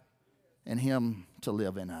him and him to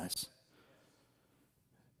live in us.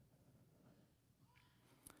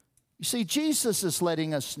 You see, Jesus is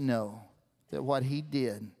letting us know that what he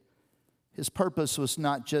did, his purpose was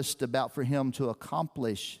not just about for him to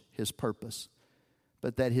accomplish his purpose,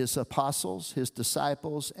 but that his apostles, his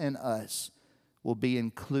disciples, and us will be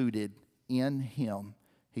included in him.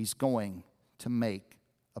 He's going to make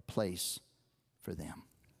a place for them.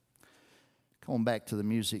 Going back to the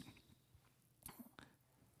music.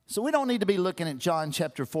 So we don't need to be looking at John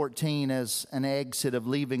chapter 14 as an exit of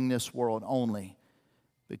leaving this world only,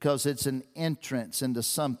 because it's an entrance into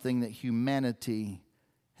something that humanity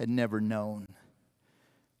had never known.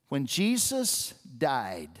 When Jesus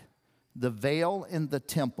died, the veil in the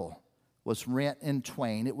temple was rent in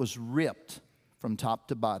twain. It was ripped from top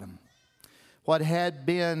to bottom. What had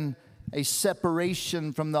been a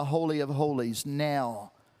separation from the Holy of Holies,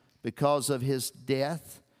 now, because of his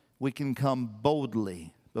death, we can come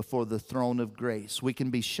boldly before the throne of grace. We can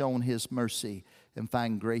be shown his mercy and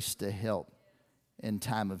find grace to help in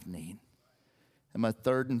time of need. And my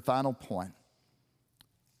third and final point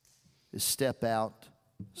is step out,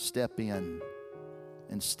 step in,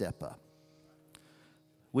 and step up.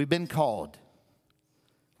 We've been called.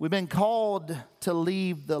 We've been called to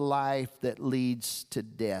leave the life that leads to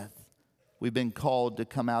death. We've been called to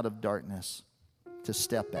come out of darkness, to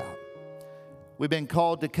step out. We've been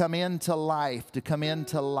called to come into life, to come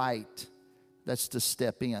into light. That's to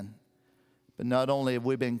step in. But not only have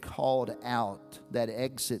we been called out, that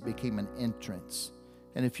exit became an entrance.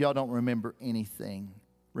 And if y'all don't remember anything,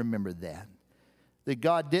 remember that. That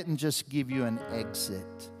God didn't just give you an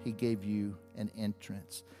exit, he gave you an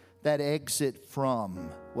entrance. That exit from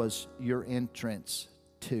was your entrance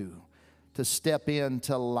to step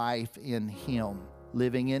into life in him,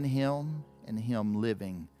 living in him, and him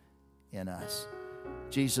living in us.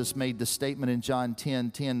 Jesus made the statement in John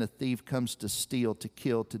 10:10, the thief comes to steal, to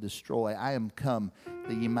kill, to destroy. I am come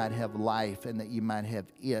that you might have life and that you might have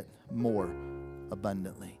it more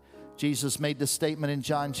abundantly. Jesus made the statement in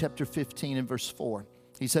John chapter 15 and verse 4.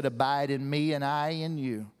 He said, abide in me and I in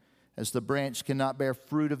you. As the branch cannot bear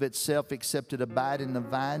fruit of itself except it abide in the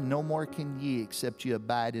vine, no more can ye except ye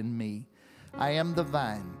abide in me. I am the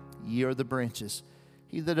vine, ye are the branches.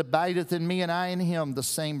 He that abideth in me and I in him, the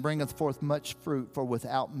same bringeth forth much fruit, for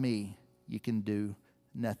without me ye can do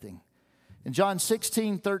nothing. In John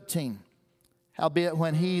 16:13, howbeit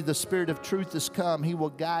when he, the Spirit of truth, is come, he will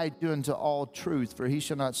guide you into all truth, for he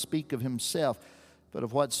shall not speak of himself, but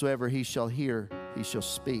of whatsoever he shall hear, he shall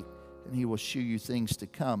speak, and he will shew you things to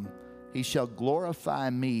come. He shall glorify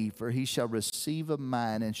me, for he shall receive of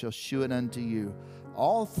mine, and shall shew it unto you.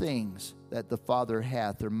 All things that the Father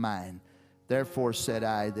hath are mine. Therefore said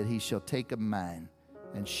I, that he shall take of mine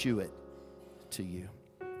and shew it to you.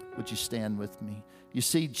 Would you stand with me? You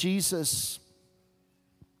see, Jesus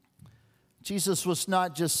was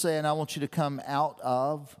not just saying, I want you to come out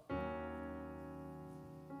of.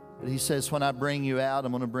 But he says, when I bring you out,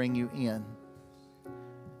 I'm going to bring you in.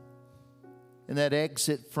 And that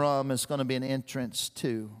exit from is going to be an entrance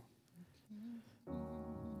to.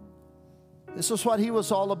 This is what he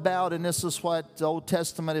was all about, and this is what the Old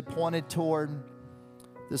Testament had pointed toward.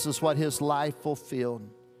 This is what his life fulfilled.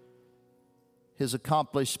 His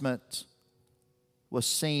accomplishment was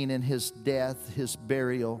seen in his death, his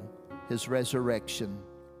burial, his resurrection.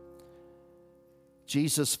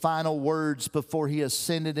 Jesus' final words before he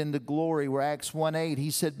ascended into glory were Acts 1:8.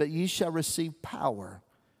 He said, but ye shall receive power.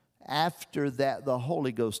 After that, the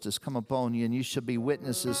Holy Ghost has come upon you, and you shall be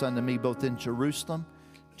witnesses unto me both in Jerusalem,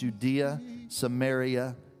 Judea,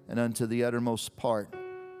 Samaria, and unto the uttermost part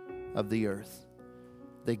of the earth.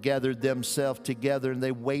 They gathered themselves together and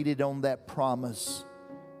they waited on that promise.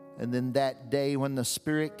 And then that day when the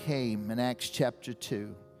Spirit came in Acts chapter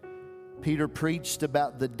 2, Peter preached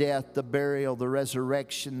about the death, the burial, the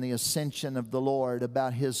resurrection, the ascension of the Lord,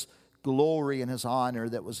 about his glory and his honor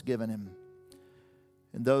that was given him.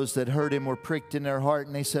 And those that heard him were pricked in their heart,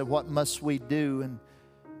 and they said, what must we do? And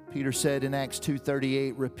Peter said in Acts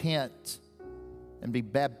 2:38, repent and be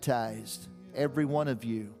baptized, every one of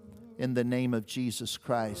you, in the name of Jesus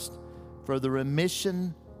Christ, for the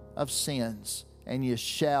remission of sins, and ye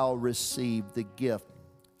shall receive the gift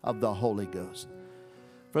of the Holy Ghost.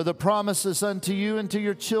 For the promises unto you and to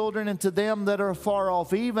your children and to them that are far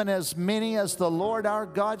off, even as many as the Lord our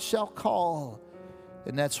God shall call.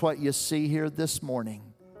 And that's what you see here this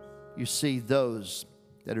morning. You see those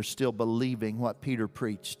that are still believing what Peter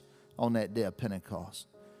preached on that day of Pentecost.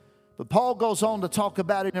 But Paul goes on to talk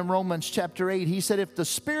about it in Romans chapter 8. He said, if the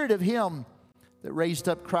Spirit of him that raised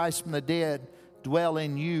up Christ from the dead dwell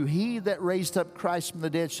in you, he that raised up Christ from the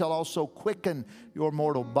dead shall also quicken your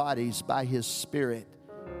mortal bodies by his Spirit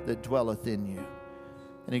that dwelleth in you.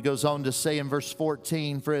 And he goes on to say in verse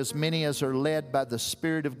 14, for as many as are led by the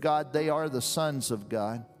Spirit of God, they are the sons of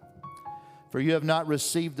God. For you have not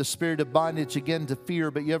received the spirit of bondage again to fear,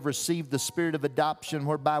 but you have received the Spirit of adoption,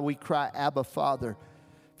 whereby we cry, Abba, Father.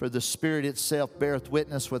 For the Spirit itself beareth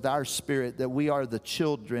witness with our spirit that we are the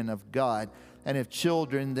children of God. And if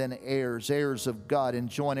children, then heirs, heirs of God, and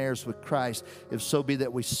joint heirs with Christ, if so be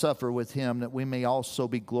that we suffer with Him, that we may also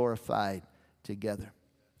be glorified together.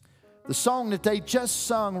 The song that they just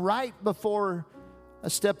sung right before I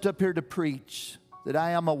stepped up here to preach, that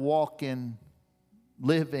I am a walking,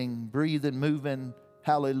 living, breathing, moving,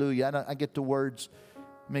 hallelujah. I get the words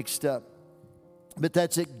mixed up. But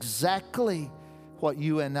that's exactly what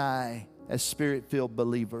you and I, as Spirit-filled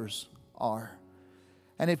believers, are.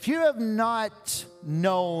 And if you have not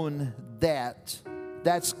known that,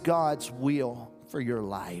 that's God's will for your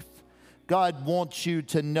life. God wants you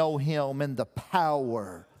to know Him in the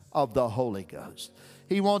power of the Holy Ghost.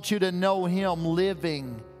 He wants you to know Him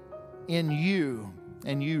living in you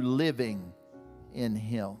and you living in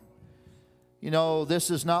Him. You know,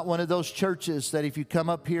 this is not one of those churches that if you come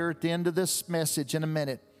up here at the end of this message in a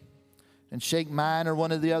minute and shake mine or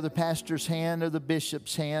one of the other pastor's hand or the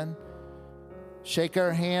bishop's hand, shake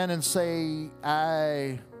our hand and say,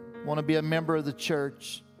 I want to be a member of the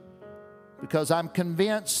church because I'm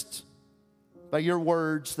convinced by your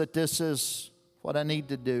words that this is what I need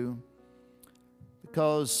to do.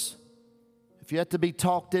 Because if you have to be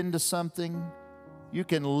talked into something, you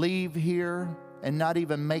can leave here and not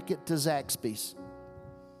even make it to Zaxby's,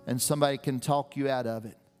 and somebody can talk you out of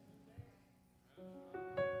it.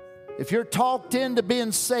 If you're talked into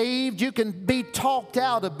being saved, you can be talked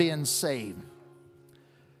out of being saved.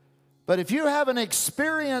 But if you have an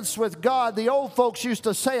experience with God, the old folks used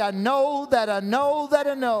to say, I know that I know that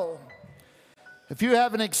I know. If you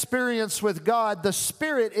have an experience with God, the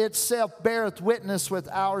Spirit itself beareth witness with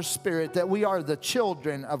our spirit that we are the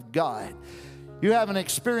children of God. You have an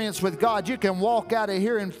experience with God, you can walk out of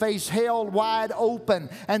here and face hell wide open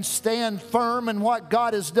and stand firm in what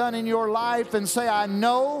God has done in your life and say, I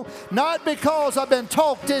know, not because I've been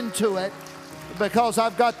talked into it, but because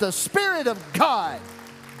I've got the Spirit of God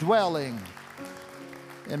dwelling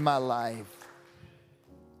in my life.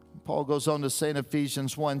 Paul goes on to say in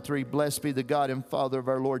Ephesians 1:3, blessed be the God and Father of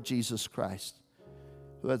our Lord Jesus Christ,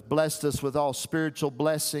 who hath blessed us with all spiritual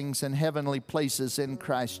blessings in heavenly places in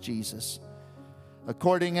Christ Jesus,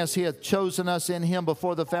 according as He hath chosen us in Him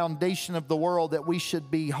before the foundation of the world, that we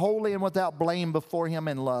should be holy and without blame before Him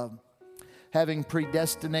in love, having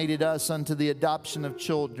predestinated us unto the adoption of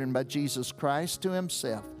children by Jesus Christ to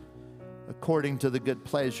Himself, according to the good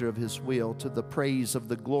pleasure of His will, to the praise of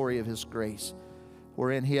the glory of His grace,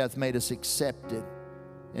 wherein He hath made us accepted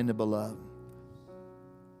in the beloved.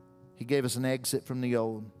 He gave us an exit from the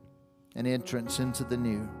old, an entrance into the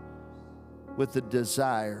new, with the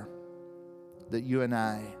desire that you and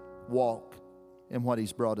I walk in what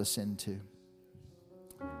He's brought us into.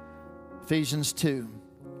 Ephesians 2,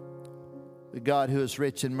 the God who is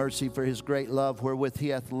rich in mercy for His great love wherewith He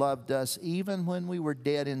hath loved us, even when we were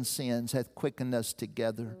dead in sins, hath quickened us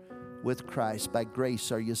together with Christ. By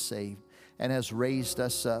grace are you saved, and has raised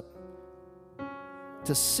us up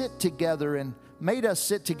to sit together and made us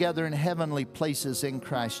sit together in heavenly places in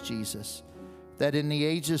Christ Jesus, that in the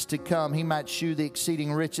ages to come He might shew the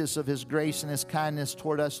exceeding riches of His grace and His kindness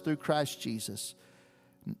toward us through Christ Jesus.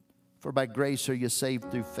 For by grace are you saved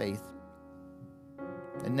through faith,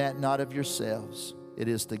 and that not of yourselves. It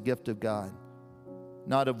is the gift of God,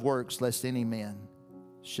 not of works, lest any man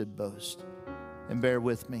should boast. And bear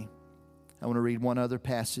with me. I want to read one other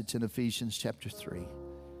passage in Ephesians chapter 3.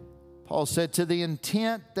 Paul said, to the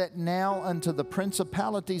intent that now unto the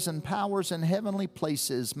principalities and powers in heavenly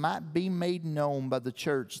places might be made known by the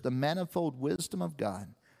church the manifold wisdom of God,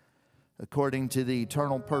 according to the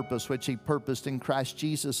eternal purpose which He purposed in Christ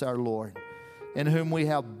Jesus our Lord, in whom we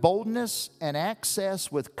have boldness and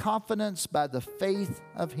access with confidence by the faith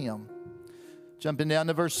of Him. Jumping down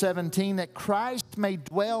to verse 17, that Christ may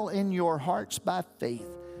dwell in your hearts by faith,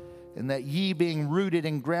 and that ye, being rooted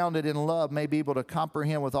and grounded in love, may be able to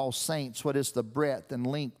comprehend with all saints what is the breadth and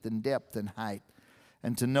length and depth and height,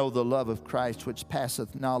 and to know the love of Christ which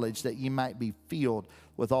passeth knowledge, that ye might be filled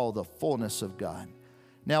with all the fullness of God.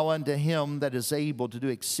 Now unto Him that is able to do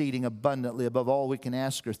exceeding abundantly above all we can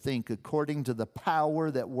ask or think, according to the power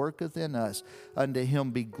that worketh in us, unto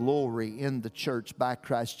Him be glory in the church by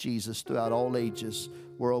Christ Jesus throughout all ages,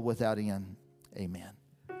 world without end. Amen.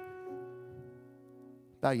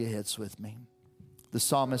 Bow your heads with me. The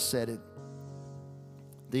psalmist said it.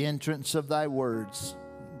 The entrance of thy words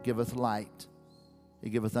giveth light.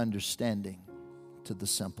 It giveth understanding to the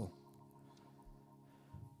simple.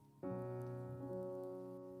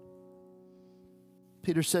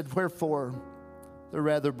 Peter said, wherefore, the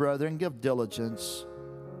rather, brethren, give diligence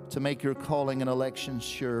to make your calling and election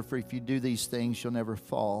sure. For if you do these things, you'll never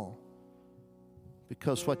fall.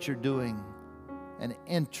 Because what you're doing and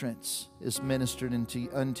entrance is ministered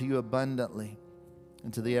unto you abundantly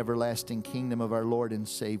into the everlasting kingdom of our Lord and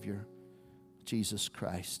Savior, Jesus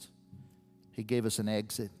Christ. He gave us an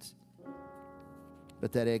exit,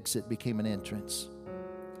 but that exit became an entrance.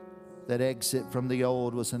 That exit from the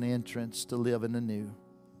old was an entrance to live in the new.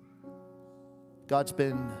 God's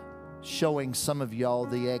been showing some of y'all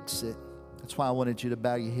the exit. That's why I wanted you to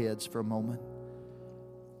bow your heads for a moment.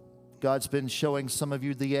 God's been showing some of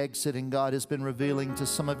you the exit, and God has been revealing to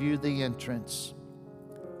some of you the entrance.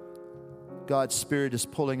 God's Spirit is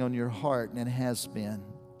pulling on your heart, and it has been.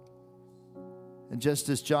 And just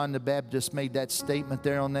as John the Baptist made that statement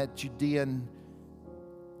there on that Judean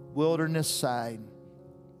wilderness side,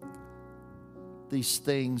 these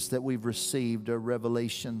things that we've received are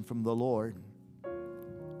revelation from the Lord.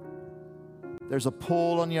 There's a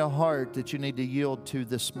pull on your heart that you need to yield to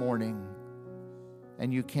this morning.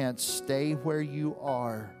 And you can't stay where you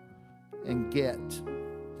are and get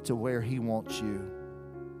to where He wants you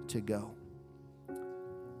to go.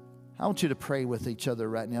 I want you to pray with each other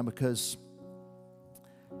right now, because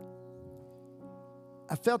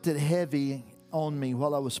I felt it heavy on me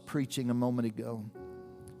while I was preaching a moment ago,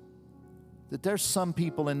 that there's some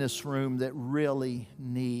people in this room that really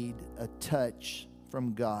need a touch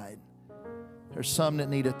from God. There's some that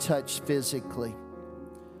need a touch physically.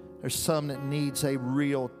 There's some that needs a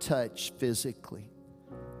real touch physically.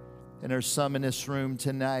 And there's some in this room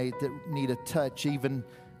tonight that need a touch even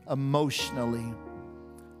emotionally.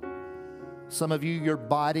 Some of you, your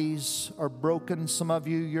bodies are broken. Some of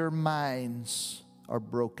you, your minds are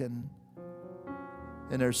broken.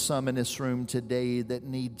 And there's some in this room today that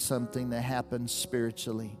need something to happen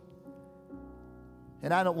spiritually.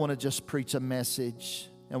 And I don't want to just preach a message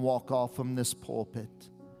and walk off from this pulpit.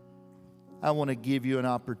 I want to give you an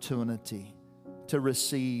opportunity to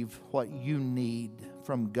receive what you need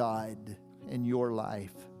from God in your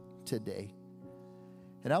life today.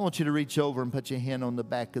 And I want you to reach over and put your hand on the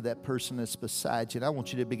back of that person that's beside you. And I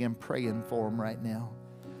want you to begin praying for them right now.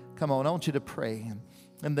 Come on, I want you to pray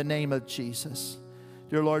in the name of Jesus.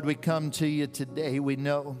 Dear Lord, we come to you today. We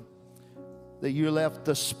know that you left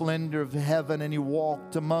the splendor of heaven and you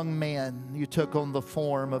walked among men. You took on the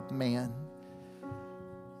form of man.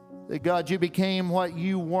 That God, you became what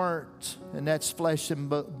you weren't, and that's flesh and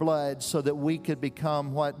blood, so that we could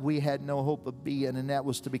become what we had no hope of being, and that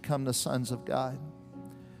was to become the sons of God.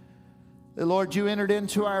 That, Lord, you entered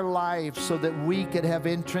into our life so that we could have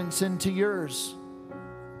entrance into yours.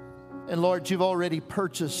 And Lord, you've already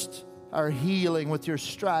purchased our healing. With your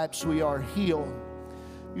stripes we are healed.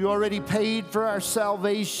 You already paid for our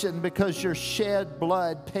salvation because your shed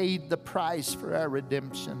blood paid the price for our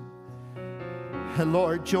redemption. And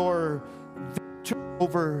Lord, your victory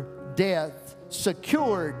over death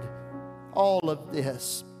secured all of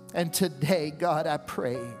this. And today, God, I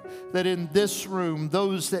pray that in this room,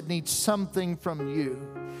 those that need something from you,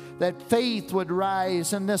 that faith would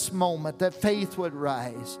rise in this moment, that faith would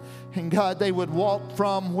rise. And God, they would walk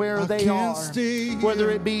from where they are,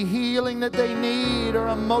 whether it be healing that they need or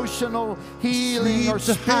emotional healing or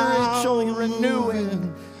spiritual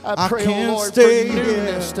renewing. I pray, oh Lord, for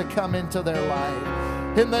newness to come into their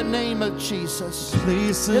life. In the name of Jesus.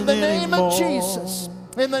 In the name of Jesus.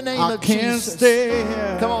 In the name of Jesus.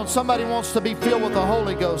 Come on, somebody wants to be filled with the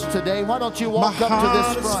Holy Ghost today. Why don't you walk up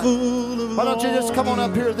to this front? Why don't you just come on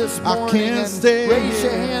up here this morning and raise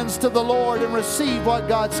your hands to the Lord and receive what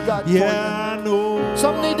God's got for you.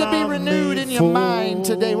 Some need to be renewed in your mind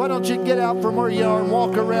today. Why don't you get out from where you are and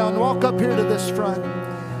walk around? Walk up here to this front.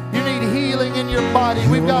 You need healing in your body.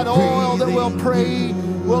 We've got oil that will pray,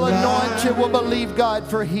 will anoint you, will believe God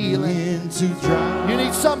for healing. You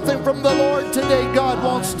need something from the Lord today. God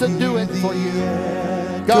wants to do it for you.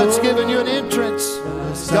 God's given you an entrance.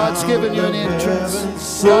 God's given you an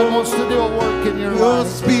entrance. God wants to do a work in your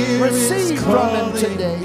life. Receive from Him today.